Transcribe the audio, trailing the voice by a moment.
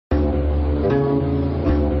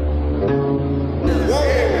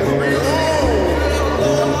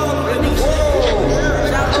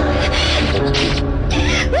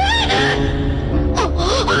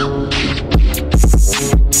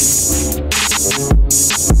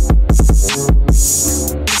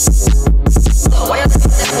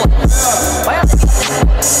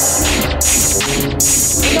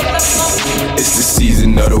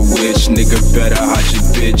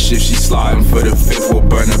sliding for the fifth, we'll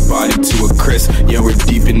burn her body to a crisp. Yeah, we're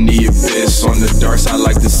deep in the abyss, on the dark side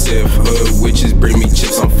like the Sith. Hood witches bring me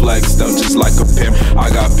chips, I'm flexed up just like a pimp.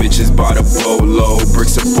 I got bitches by the boatload,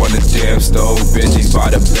 bricks up on the damn stove, Benji's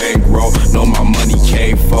by the bankroll. Know my money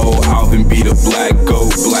came for Alvin be the black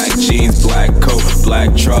goat, black jeans, black coat,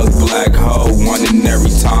 black truck, black hoe, one in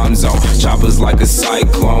every time zone. Choppers like a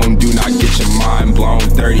cyclone, do not get your mind blown.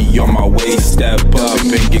 30 on my waist, step up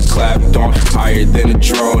and get clapped on. Higher than a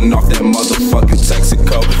drone off that motherfucking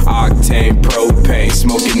Texaco. Octane, propane,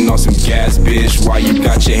 smoking on some gas, bitch. Why you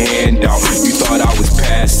got your hand out? You thought I was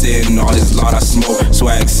passing all this lot I smoke.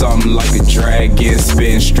 Swag something like a dragon,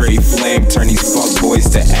 spin straight flame, turn these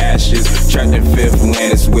fuckboys to ashes. Trapped in fifth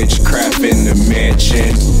land, it's witchcraft in the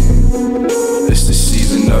mansion. It's the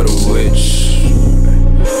season of the witch.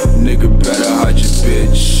 Nigga better hide your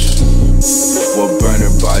bitch. We'll burn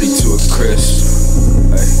her body to a crisp.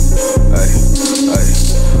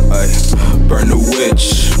 Burn the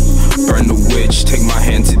witch, burn the witch. Take my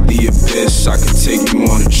hand to the abyss, I could take you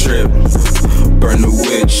on a trip. Burn the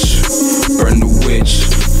witch, burn the witch.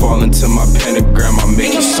 Fall into my pentagram, I'll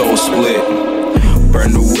make your soul split.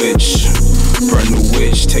 Burn the witch, burn the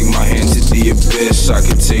witch. Take my hand to the abyss, I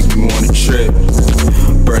could take you on a trip.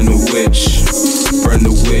 Burn the witch, burn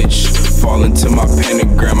the witch. Fall into my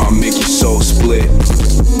pentagram, I'll make your soul split.